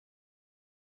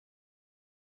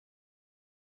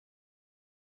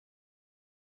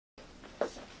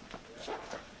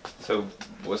So,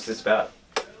 what's this about?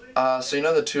 So you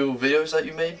know the 2 videos that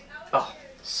you made? Oh,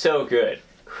 so good.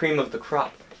 Cream of the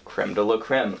crop. Creme de la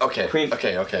creme. Okay, Cream.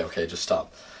 okay, just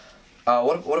stop.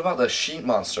 What about the sheet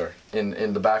monster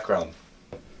in the background?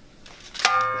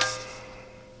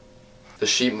 The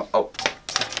sheet oh.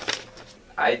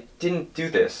 I didn't do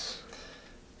this.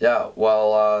 Yeah,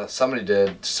 well, somebody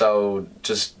did, so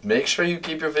just make sure you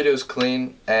keep your videos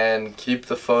clean and keep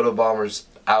the photo bombers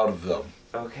out of them.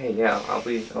 Okay, yeah, I'll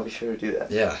be sure to do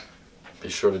that. Yeah, be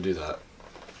sure to do that.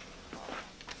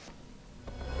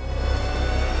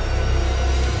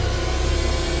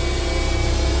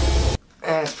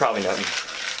 It's probably nothing.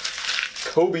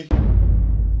 Kobe.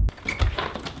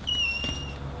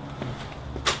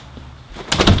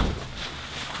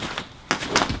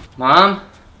 Mom?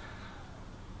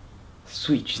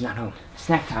 Sweet, she's not home.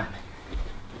 Snack time.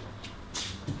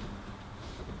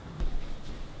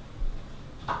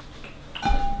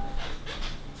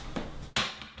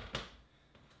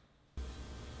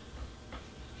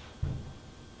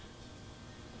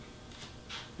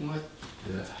 What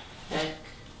the heck?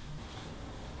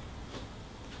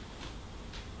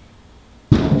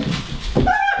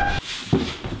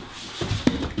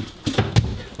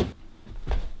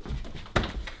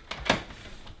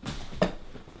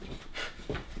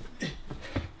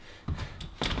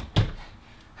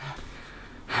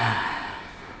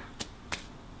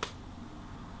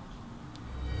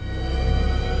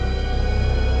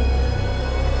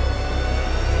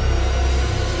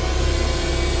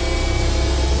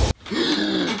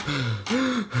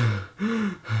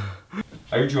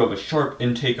 I heard you have a sharp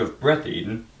intake of breath,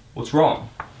 Aiden. What's wrong?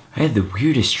 I had the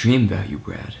weirdest dream about you,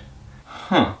 Brad.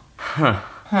 Huh. Huh.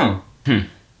 Huh.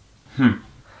 Hmm.